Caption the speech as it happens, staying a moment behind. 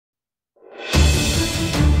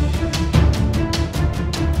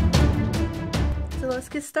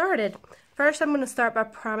get started. First, I'm going to start by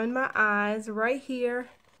priming my eyes right here.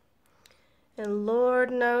 And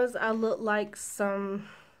Lord knows I look like some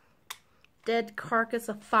dead carcass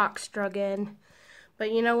a fox drug in.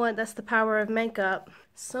 But you know what? That's the power of makeup.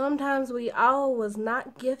 Sometimes we all was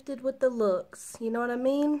not gifted with the looks. You know what I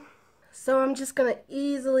mean? So I'm just going to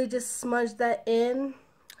easily just smudge that in.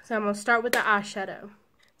 So I'm going to start with the eyeshadow.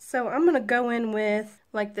 So I'm going to go in with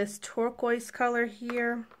like this turquoise color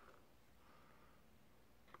here.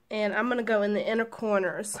 And I'm going to go in the inner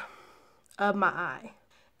corners of my eye.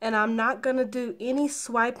 And I'm not going to do any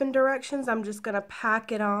swiping directions. I'm just going to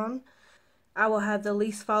pack it on. I will have the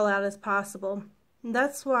least fallout as possible. And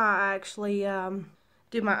that's why I actually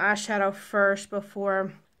do my eyeshadow first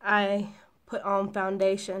before I put on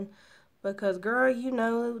foundation. Because girl, you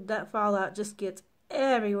know that fallout just gets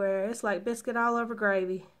everywhere. It's like biscuit all over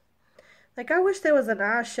gravy. Like I wish there was an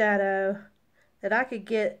eyeshadow that I could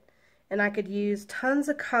get and I could use tons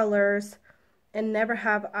of colors and never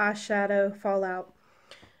have eyeshadow fallout.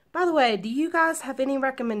 By the way, do you guys have any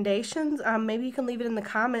recommendations? Maybe you can leave it in the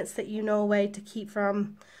comments that you know a way to keep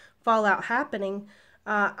from fallout happening.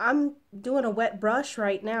 I'm doing a wet brush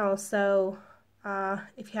right now, so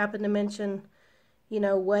if you happen to mention, you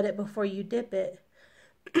know, wet it before you dip it.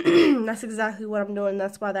 That's exactly what I'm doing.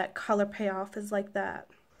 That's why that color payoff is like that.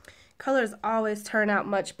 Colors always turn out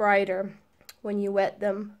much brighter when you wet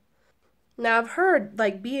them. Now I've heard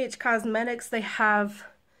like BH Cosmetics, they have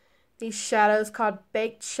these shadows called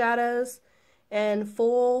baked shadows and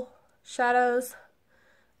full shadows.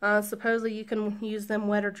 Supposedly you can use them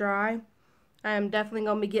wet or dry. I am definitely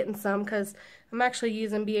going to be getting some because I'm actually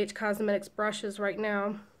using BH Cosmetics brushes right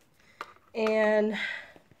now. And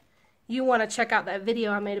you want to check out that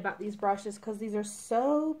video I made about these brushes because these are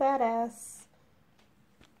so badass.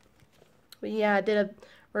 But yeah, I did a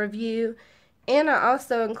review. And I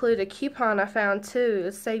also included a coupon I found too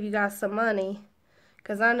to save you guys some money.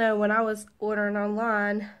 Because I know when I was ordering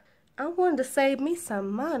online, I wanted to save me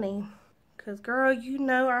some money. Because girl, you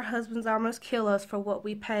know our husbands almost kill us for what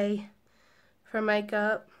we pay for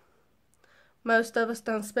makeup. Most of us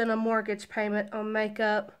don't spend a mortgage payment on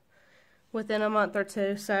makeup within a month or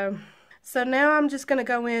two. So now I'm just going to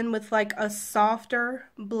go in with like a softer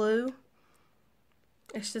blue.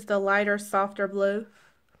 It's just a lighter, softer blue.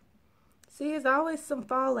 See, there's always some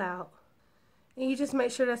fallout. And you just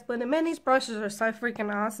make sure that's blended. Man, these brushes are so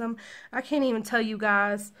freaking awesome. I can't even tell you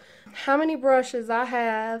guys how many brushes I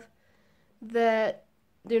have that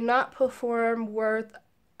do not perform worth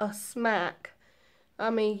a smack. I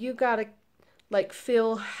mean, you gotta like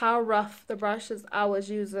feel how rough the brushes I was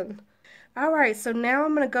using. Alright, so now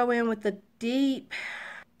I'm gonna go in with the deep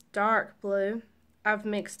dark blue. I've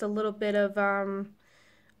mixed a little bit of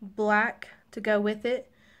black to go with it.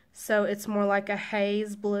 So it's more like a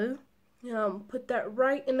haze blue. Put that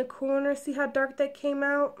right in the corner. See how dark that came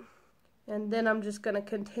out? And then I'm just going to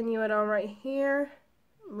continue it on right here.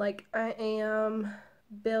 Like I am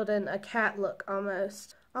building a cat look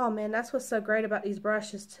almost. Oh man, that's what's so great about these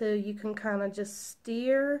brushes too. You can kind of just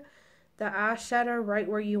steer the eyeshadow right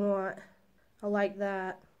where you want. I like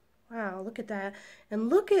that. Wow, look at that. And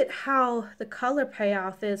look at how the color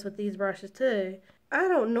payoff is with these brushes too. I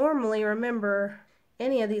don't normally remember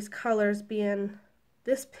any of these colors being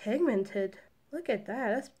this pigmented. Look at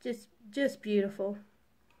that. That's just beautiful.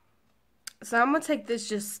 So I'm going to take this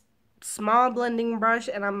just small blending brush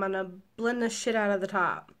and I'm going to blend the shit out of the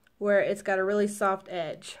top where it's got a really soft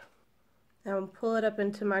edge. I'm going to pull it up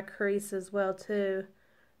into my crease as well too.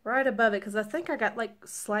 Right above it because I think I got like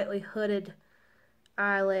slightly hooded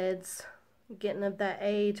eyelids. Getting of that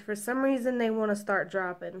age. For some reason they want to start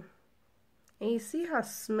dropping. And you see how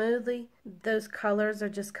smoothly those colors are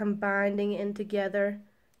just combining in together?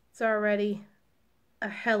 It's already a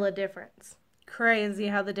hella difference. Crazy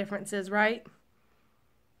how the difference is, right?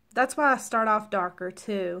 That's why I start off darker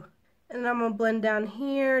too. And I'm going to blend down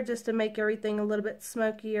here just to make everything a little bit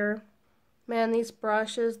smokier. Man, these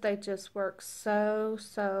brushes, they just work so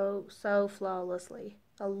flawlessly.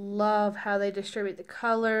 I love how they distribute the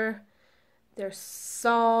color. They're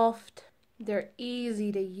soft. They're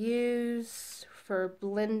easy to use for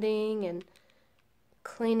blending and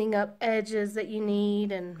cleaning up edges that you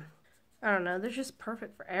need, and I don't know, they're just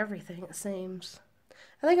perfect for everything it seems.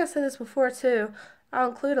 I think I said this before too. I'll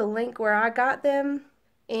include a link where I got them,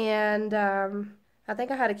 and I think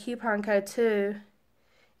I had a coupon code too.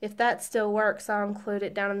 If that still works, I'll include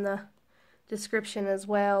it down in the description as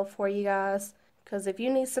well for you guys, because if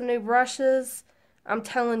you need some new brushes, I'm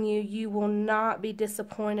telling you, you will not be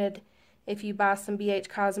disappointed if you buy some BH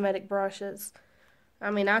Cosmetic brushes.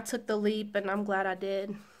 I mean, I took the leap and I'm glad I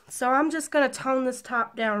did. So I'm just going to tone this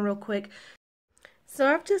top down real quick. So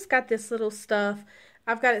I've just got this little stuff.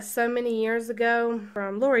 I've got it so many years ago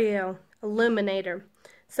from L'Oreal Illuminator.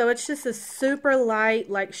 So it's just a super light,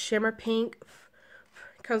 like shimmer pink.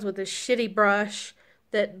 It comes with this shitty brush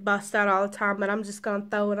that busts out all the time, but I'm just going to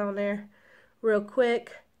throw it on there real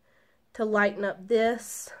quick to lighten up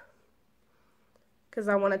this, because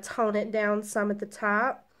I want to tone it down some at the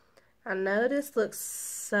top. I know this looks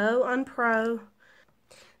so unpro.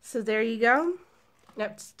 So there you go.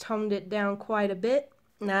 That's toned it down quite a bit.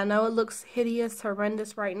 Now I know it looks hideous,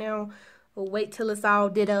 horrendous right now, but wait till it's all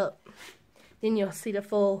did up. Then you'll see the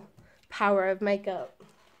full power of makeup.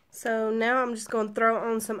 So now I'm just going to throw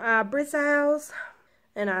on some eye bristles.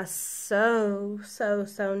 And I so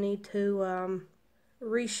need to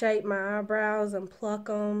reshape my eyebrows and pluck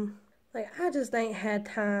them. Like, I just ain't had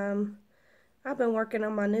time. I've been working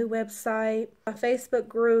on my new website, my Facebook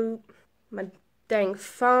group, my dang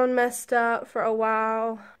phone messed up for a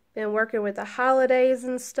while. Been working with the holidays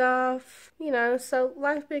and stuff, you know, so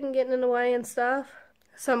life been getting in the way and stuff.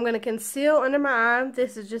 So I'm going to conceal under my eye.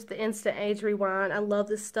 This is just the Instant Age Rewind. I love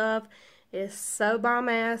this stuff. It's so bomb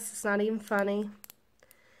ass. It's not even funny.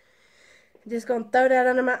 Just going to throw that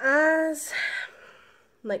under my eyes,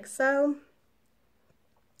 like so.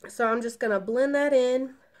 So I'm just going to blend that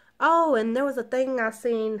in. Oh, and there was a thing I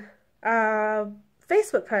seen,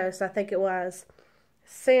 Facebook post, I think it was,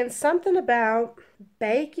 saying something about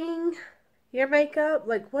baking your makeup.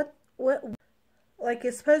 Like what, like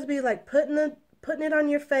it's supposed to be like putting it on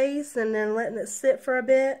your face and then letting it sit for a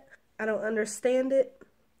bit. I don't understand it.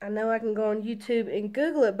 I know I can go on YouTube and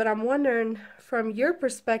Google it, but I'm wondering, from your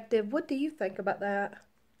perspective, what do you think about that?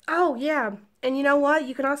 Oh, yeah. And you know what?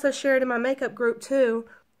 You can also share it in my makeup group, too.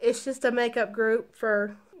 It's just a makeup group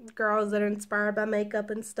for girls that are inspired by makeup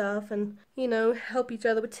and stuff and, you know, help each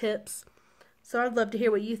other with tips. So I'd love to hear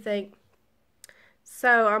what you think.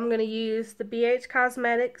 So I'm going to use the BH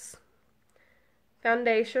Cosmetics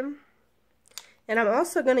foundation. And I'm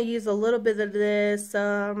also going to use a little bit of this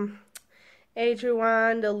Age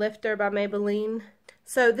Rewind, the Lifter by Maybelline.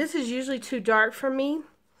 So this is usually too dark for me.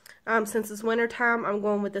 Since it's winter time, I'm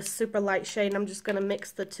going with a super light shade, and I'm just going to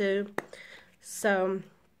mix the two. So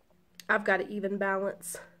I've got an even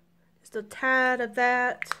balance. Just a tad of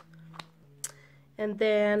that, and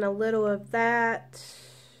then a little of that.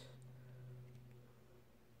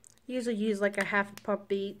 Usually use like a half a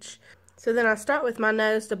pump each. So then I start with my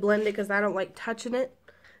nose to blend it because I don't like touching it.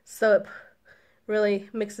 So it really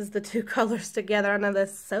mixes the two colors together. I know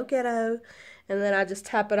that's so ghetto. And then I just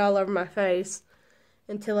tap it all over my face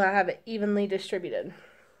until I have it evenly distributed.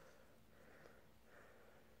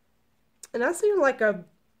 And I seem like a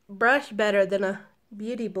brush better than a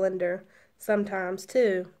beauty blender sometimes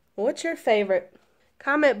too. What's your favorite?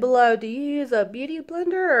 Comment below, do you use a beauty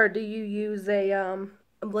blender or do you use a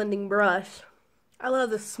blending brush? I love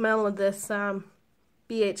the smell of this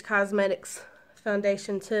BH Cosmetics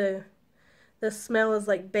foundation too. The smell is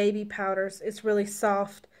like baby powders. It's really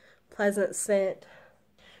soft, pleasant scent.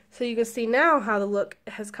 So you can see now how the look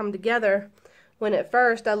has come together, when at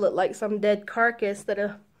first I looked like some dead carcass that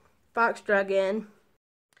a fox drug in.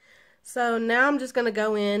 So now I'm just going to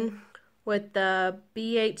go in with the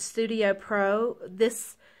BH Studio Pro.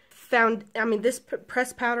 This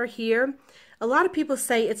pressed powder here, a lot of people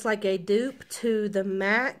say it's like a dupe to the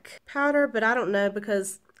MAC powder, but I don't know,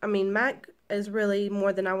 because I mean MAC is really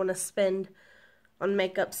more than I want to spend on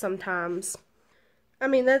makeup sometimes. I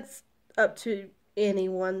mean, that's up to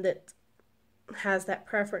anyone that has that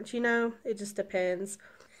preference, you know. It just depends.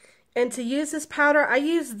 And to use this powder, I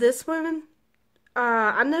use this one.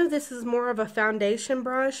 I know this is more of a foundation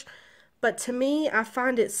brush, but to me, I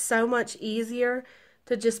find it so much easier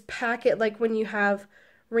to just pack it like when you have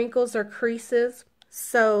wrinkles or creases,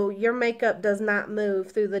 so your makeup does not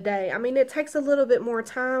move through the day. I mean, it takes a little bit more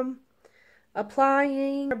time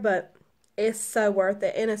applying, but it's so worth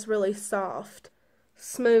it, and it's really soft.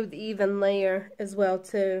 Smooth, even layer as well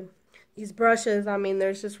too. These brushes, I mean,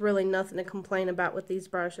 there's just really nothing to complain about with these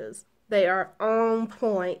brushes. They are on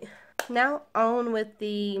point. Now on with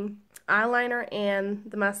the eyeliner and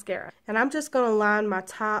the mascara. And I'm just going to line my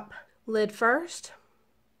top lid first.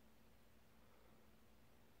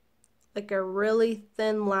 Like a really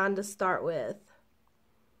thin line to start with.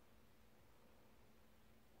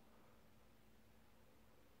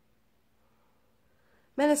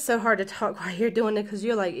 Man, it's so hard to talk while you're doing it, because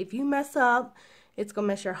you're like, if you mess up, it's going to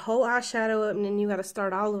mess your whole eyeshadow up, and then you got to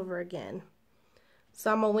start all over again.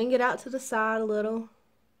 So I'm going to wing it out to the side a little.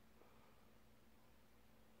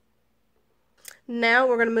 Now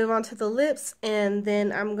we're going to move on to the lips, and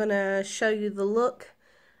then I'm going to show you the look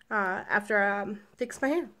after I fix my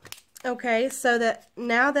hair. Okay, so that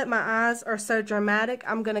now that my eyes are so dramatic,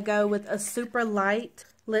 I'm going to go with a super light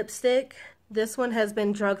lipstick. This one has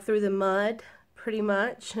been drugged through the mud, pretty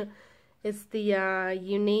much. It's the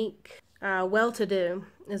Unique Well-To-Do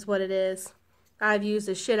is what it is. I've used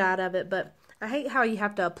the shit out of it, but I hate how you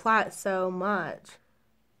have to apply it so much.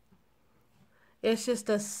 It's just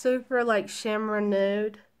a super like shimmer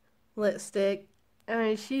nude lipstick. I mean,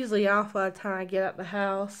 it's usually off by the time I get out the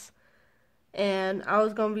house. And I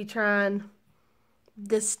was going to be trying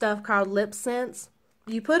this stuff called Lip Sense.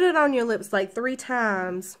 You put it on your lips like 3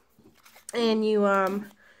 times, and you're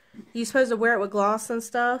supposed to wear it with gloss and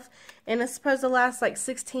stuff, and it's supposed to last like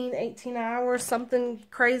 16, 18 hours, something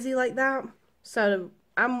crazy like that. So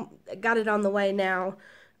I'm got it on the way now,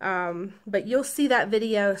 but you'll see that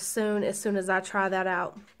video soon as soon as I try that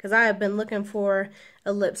out, because I have been looking for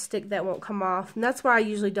a lipstick that won't come off, and that's why I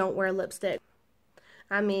usually don't wear lipstick.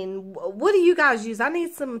 I mean, what do you guys use? I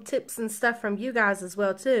need some tips and stuff from you guys as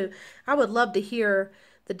well, too. I would love to hear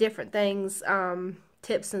the different things,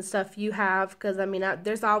 tips and stuff you have, because, I mean,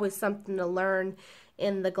 there's always something to learn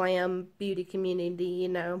in the glam beauty community, you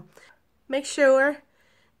know. Make sure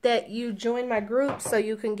that you join my group so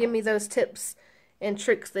you can give me those tips and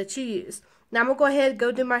tricks that you use. Now, I'm going to go ahead and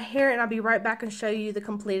go do my hair, and I'll be right back and show you the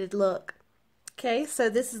completed look. Okay, so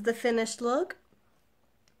this is the finished look.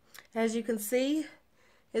 As you can see,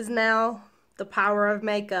 is now the power of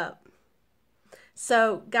makeup.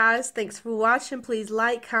 So guys, thanks for watching. Please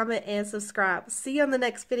like, comment, and subscribe. See you on the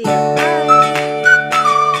next video. Bye.